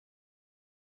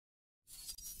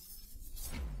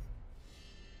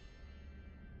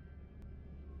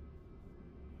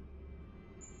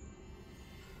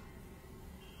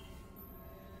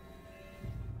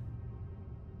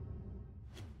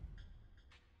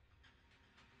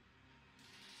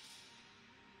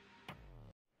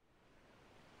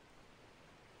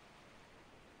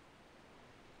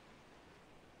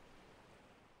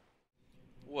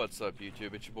What's up,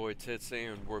 YouTube? It's your boy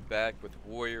Titsy, and we're back with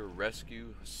Warrior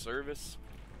Rescue Service,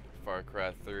 Far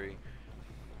Cry 3.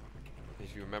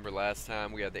 As you remember last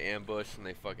time, we had the ambush and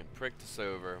they fucking pricked us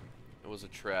over. It was a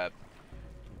trap.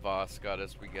 Voss got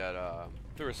us. We got,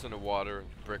 threw us in the water,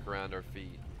 brick around our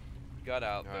feet. Got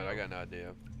out. Alright, I got an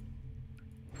idea.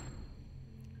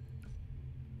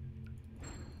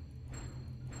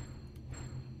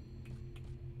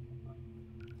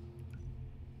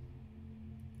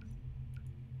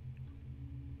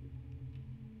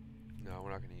 No,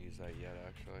 we're not going to use that yet,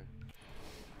 actually.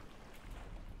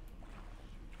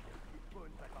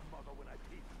 Burns like a mother when I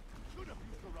peep. Should have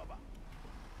used the rubber.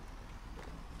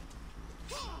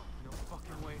 No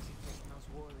fucking way is he taking those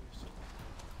warriors.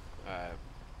 Alright.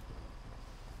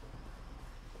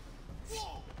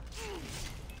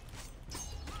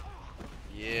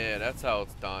 Yeah, that's how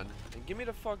it's done. And give me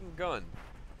the fucking gun.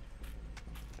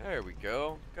 There we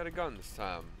go. Got a gun this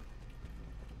time.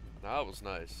 Now that was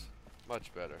nice.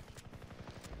 Much better.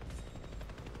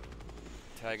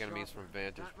 Tag enemies from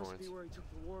vantage that must points. be where he took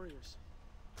the warriors.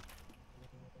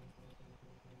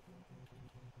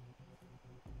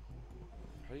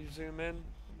 How do you zoom in?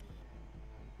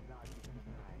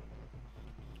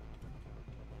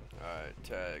 Alright,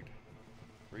 tagged.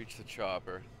 Reach the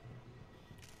chopper.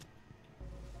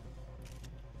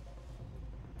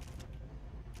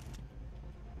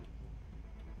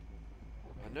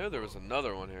 I know there was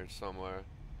another one here somewhere.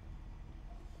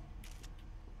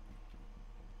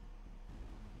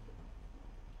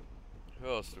 Who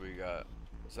else do we got?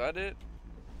 Is that it?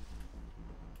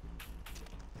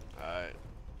 Alright.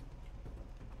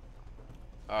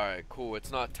 Alright, cool.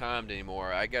 It's not timed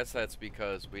anymore. I guess that's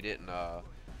because we didn't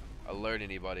alert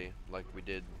anybody like we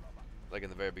did like in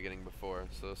the very beginning before.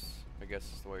 So this, I guess,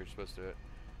 is the way you're supposed to do it.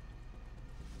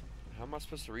 How am I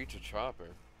supposed to reach a chopper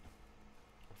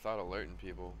without alerting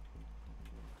people?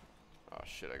 Oh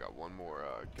shit, I got one more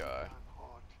guy.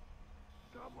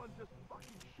 Someone just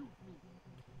fucking shoot me.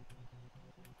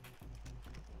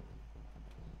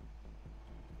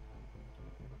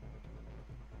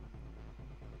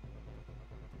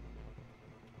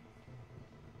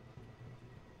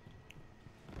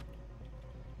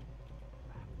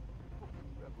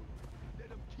 Rebel. Let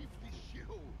them keep this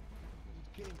shithole.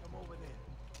 It came from over there.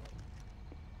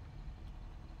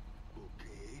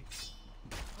 Okay.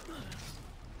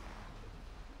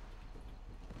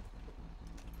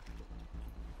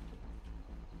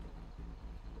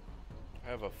 I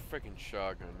have a freaking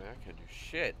shotgun, man. I can't do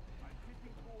shit. I'm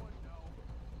hitting forward now.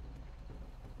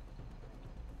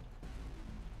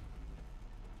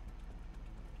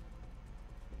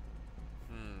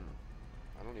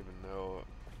 I don't even know.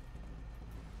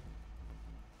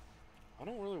 I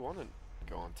don't really want to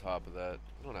go on top of that.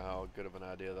 I don't know how good of an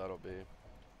idea that'll be.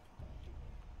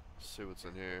 Let's see what's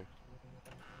in here.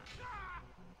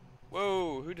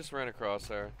 Whoa, who just ran across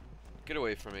there? Get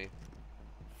away from me.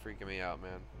 Freaking me out,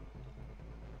 man.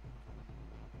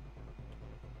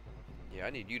 Yeah, I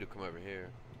need you to come over here.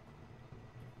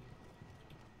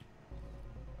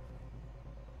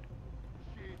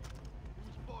 Shit.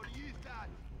 Whose body is that?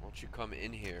 Why don't you come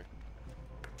in here?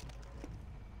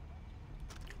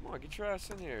 Come on, get your ass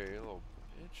in here, you little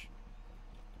bitch.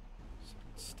 So I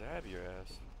can stab your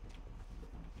ass.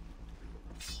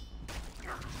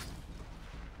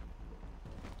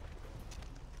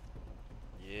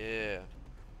 Yeah.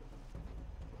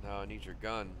 No, I need your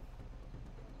gun.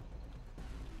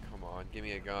 Come on, give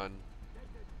me a gun.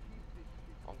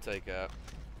 I'll take that.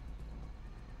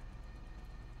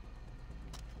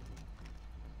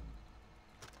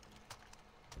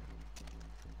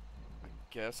 I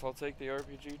guess I'll take the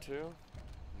RPG too.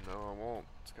 No, I won't.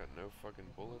 It's got no fucking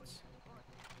bullets.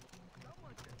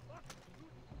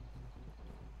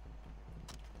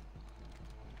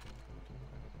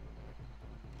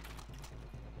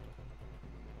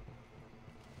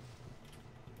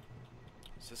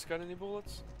 Has this got any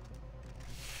bullets?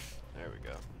 There we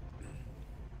go.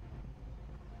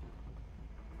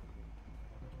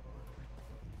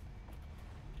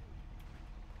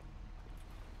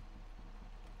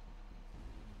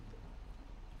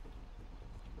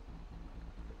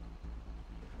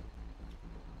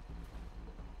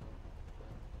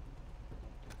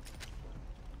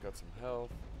 Got some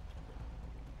health.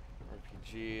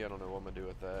 RPG, I don't know what I'm gonna do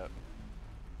with that.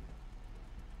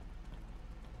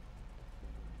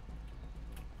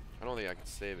 I don't think I can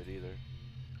save it either.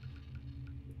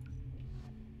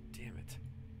 Damn it.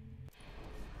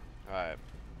 Alright.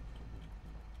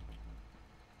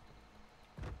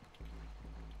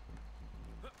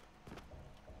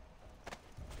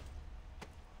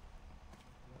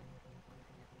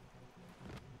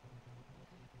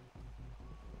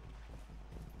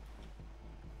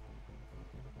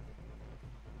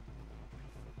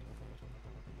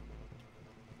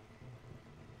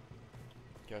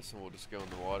 Guessing we'll just go in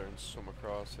the water and swim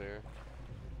across here.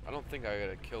 I don't think I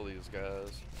gotta kill these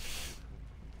guys.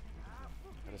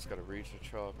 I just gotta reach the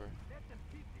chopper.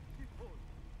 I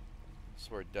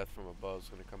swear death from above is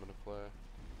gonna come into play.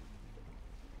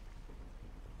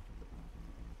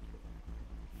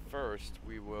 First,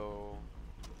 we will...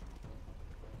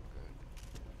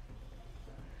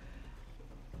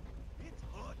 It's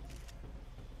hot.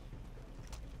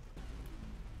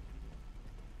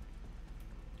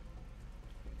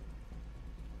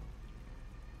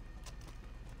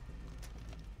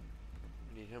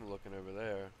 Need him looking over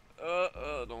there.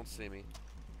 Don't see me.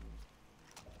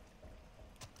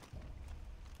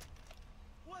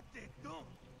 What they do?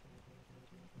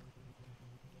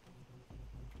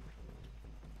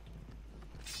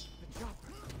 The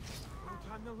chopper. No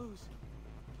time to lose.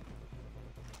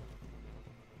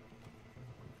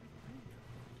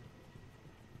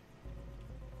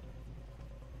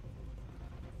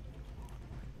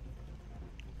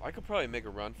 I could probably make a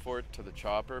run for it to the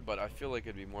chopper, but I feel like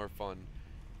it'd be more fun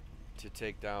to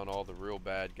take down all the real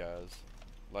bad guys.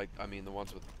 Like, I mean, the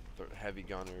ones with the heavy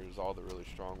gunners, all the really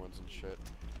strong ones and shit.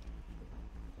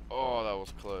 Oh, that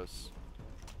was close.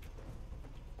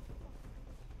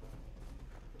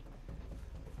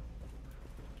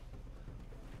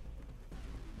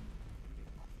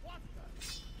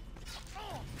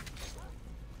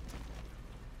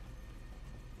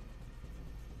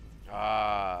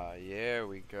 Ah, there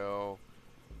we go.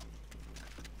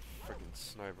 Freaking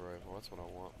sniper rifle, that's what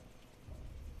I want.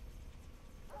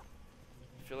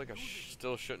 I feel like I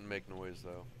still shouldn't make noise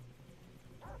though.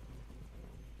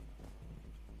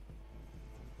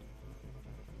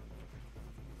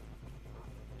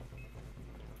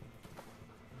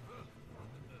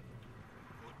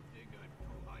 Good thing I'm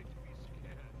too high to be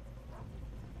scared.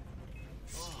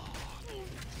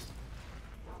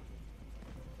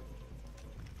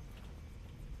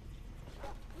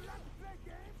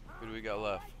 Who do we got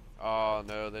left? Oh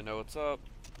no, they know what's up.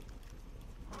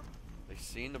 They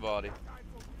seen the body.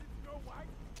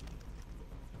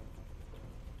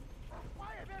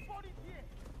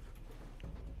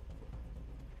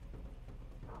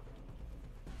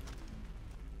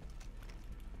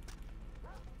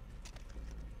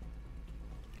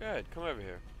 Go ahead, come over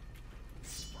here.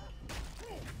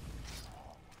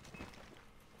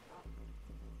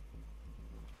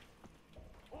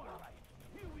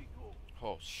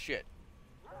 Oh shit.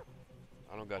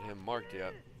 I don't got him marked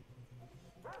yet.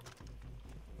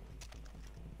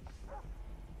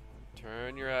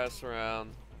 Turn your ass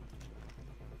around.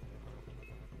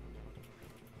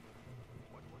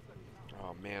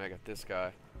 Oh man, I got this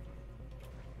guy.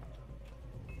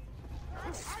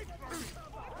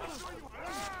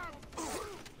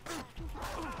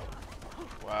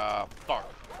 Wow,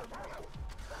 fuck.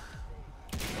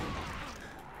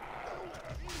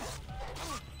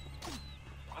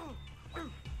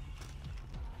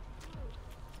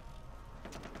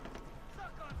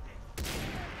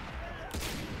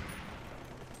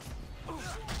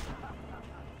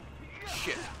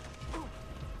 Shit.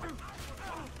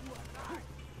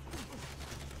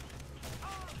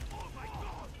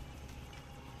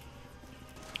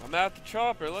 I'm at the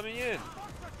chopper, let me in.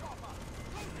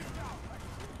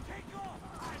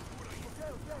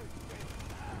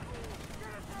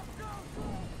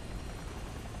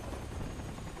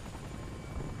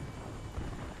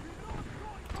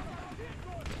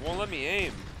 Won't let me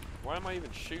aim. Why am I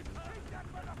even shooting?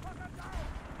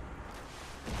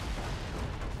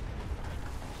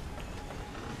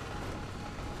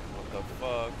 What the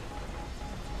fuck?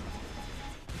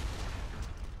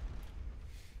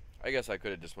 I guess I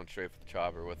could have just went straight for the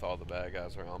chopper with all the bad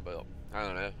guys around, but I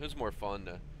don't know. It was more fun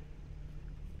to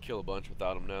kill a bunch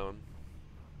without them knowing.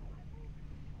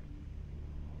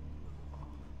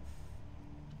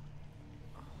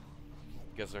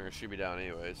 Guess they're gonna shoot me down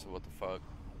anyway, so what the fuck?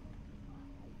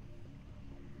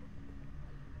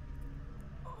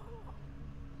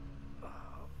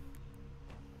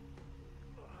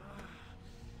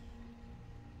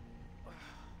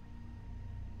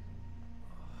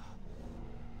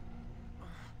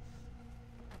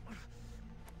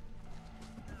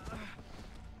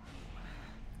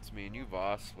 It's me and you,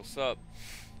 boss. What's up?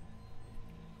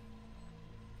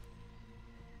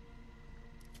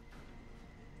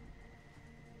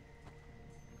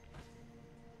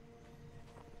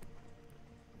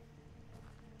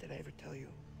 Did I ever tell you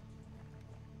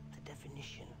the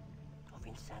definition of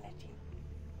insanity?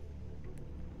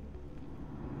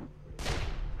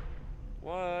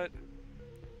 What?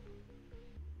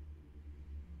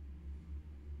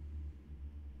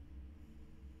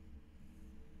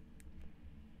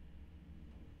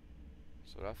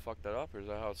 So did I fuck that up, or is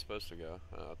that how it's supposed to go?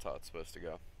 That's how it's supposed to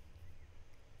go.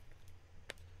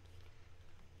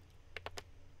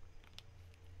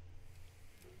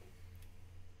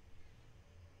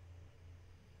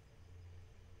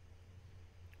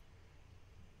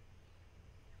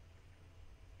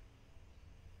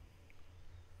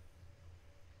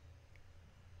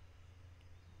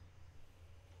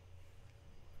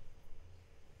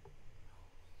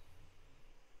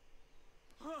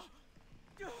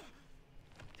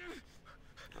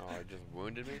 Oh, it just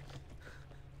wounded me?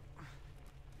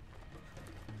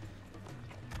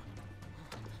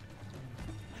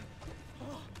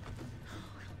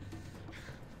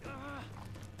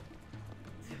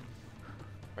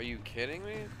 Are you kidding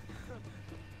me?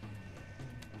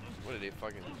 What did he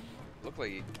fucking... Look like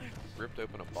he ripped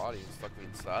open a body and stuck me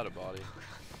inside a body.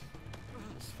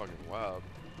 It's fucking wild.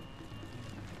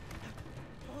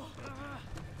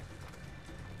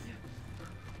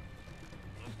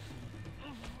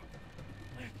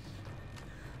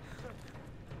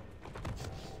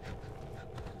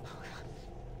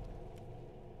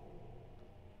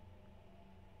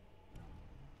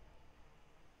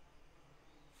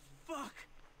 Fuck!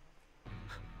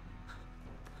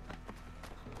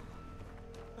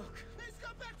 He's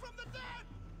come back from the dead!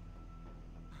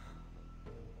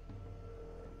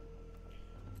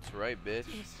 That's right, bitch.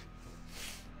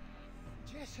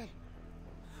 Jason,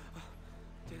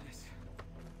 Dennis.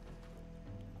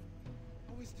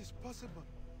 how is this possible?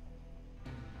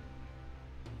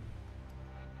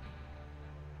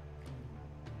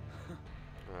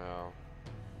 Wow.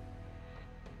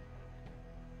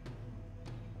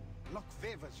 Luck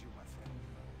favors you, my friend.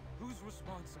 Who's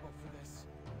responsible for this?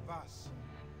 Vas,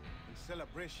 in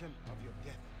celebration of your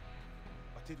death.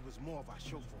 But it was more of a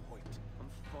show for Hoyt. I'm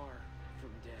far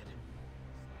from dead.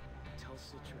 Tell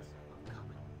Citra I'm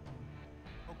coming.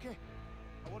 Okay,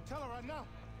 I will tell her right now.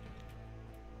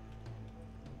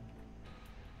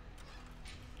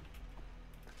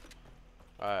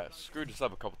 Alright, screwed this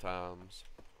up a couple times.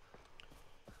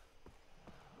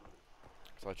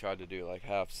 So I tried to do like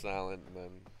half silent and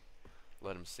then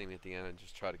let him see me at the end and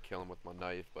just try to kill him with my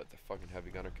knife, but the fucking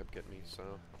heavy gunner kept getting me, so.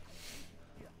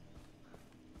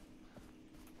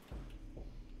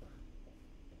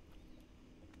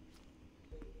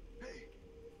 Hey!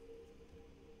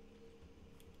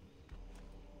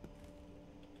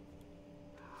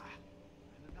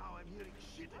 And now I'm hearing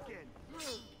shit again.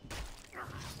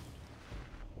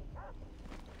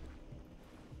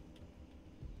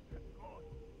 God,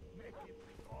 make it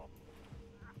stop.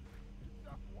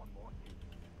 Just one more hit.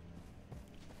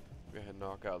 Go ahead and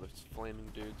knock out those flaming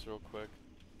dudes real quick.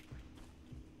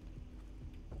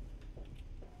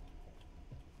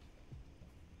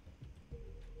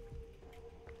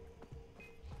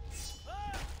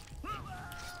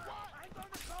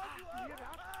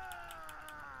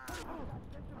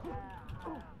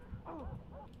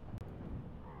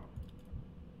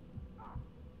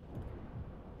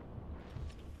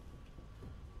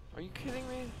 Are you kidding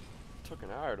me? Took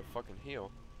an hour to fucking heal.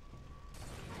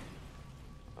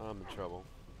 I'm in trouble.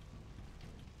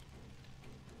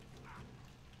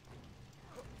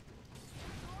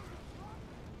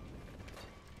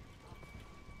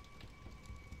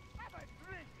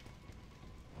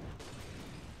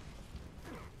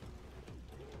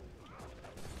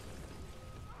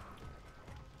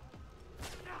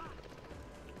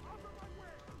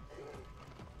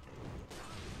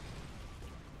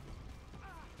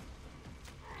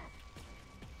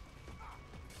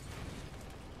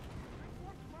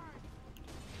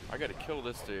 I gotta kill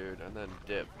this dude and then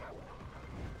dip.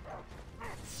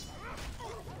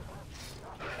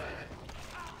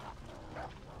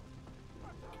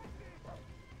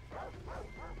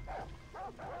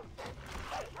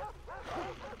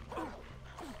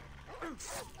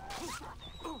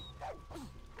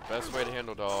 Best way to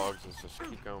handle dogs is just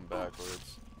keep going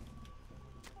backwards.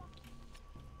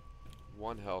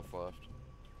 1 health left.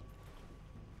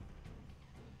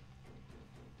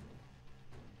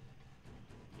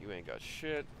 You ain't got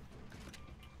shit.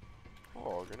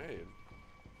 Oh, a grenade.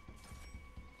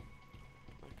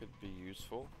 That could be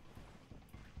useful.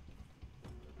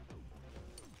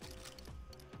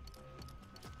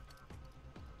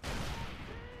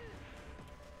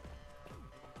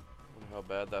 Wonder how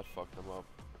bad that fucked them up.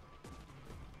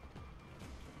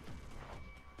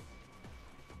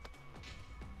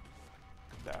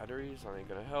 Batteries ain't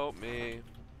gonna help me.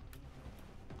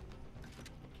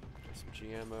 Got some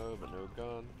GMO, but no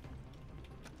gun.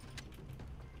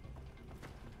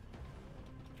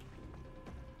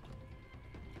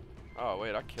 Oh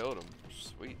wait, I killed him.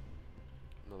 Sweet.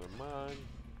 Another mine.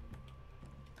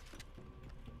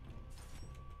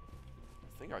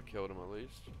 think I killed him at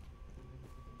least.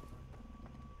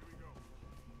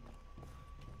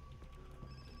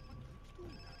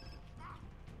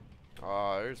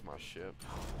 Ah, there's my ship.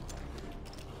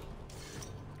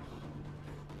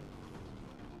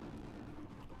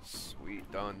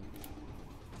 Sweet, done.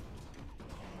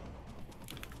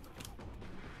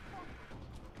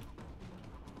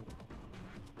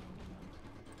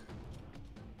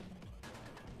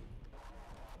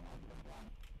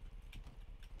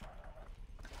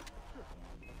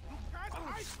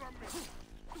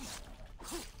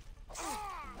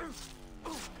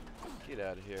 Get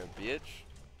out of here, bitch.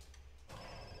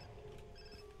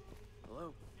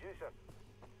 Hello? Jason,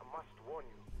 I must warn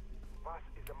you. Vass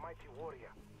is a mighty warrior,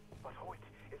 but Hoyt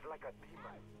is like a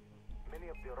demon. Many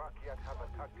of the Rockians have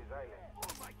attacked this island.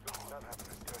 Oh my God! None have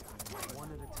returned.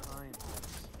 One at a time,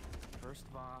 Dennis. First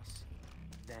Voss,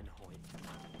 then Hoyt.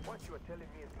 What you are telling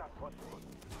me is not possible.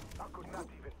 I could not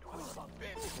even do it.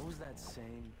 What was that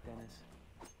saying, Dennis?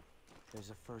 There's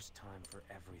a first time for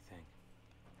everything.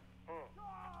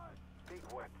 Big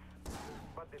words.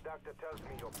 But the doctor tells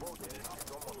me your boat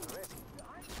is almost ready.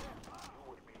 You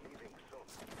will be leaving soon.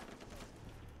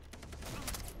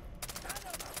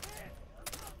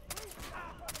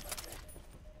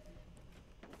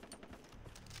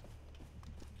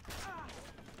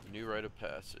 New rite of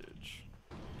passage.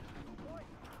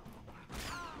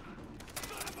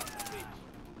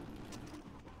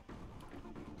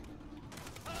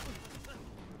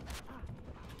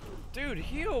 Dude,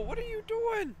 heal! What are you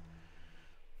doing?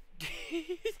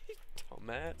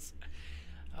 Dumbass.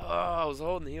 Oh, I was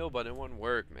holding the heal button, it wouldn't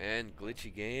work, man.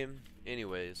 Glitchy game.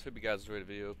 Anyways, hope you guys enjoyed the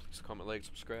video. Please comment, like,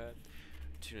 subscribe.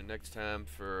 Tune in next time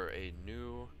for a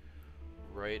new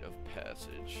rite of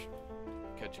passage.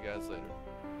 Catch you guys later.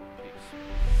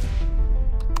 Peace.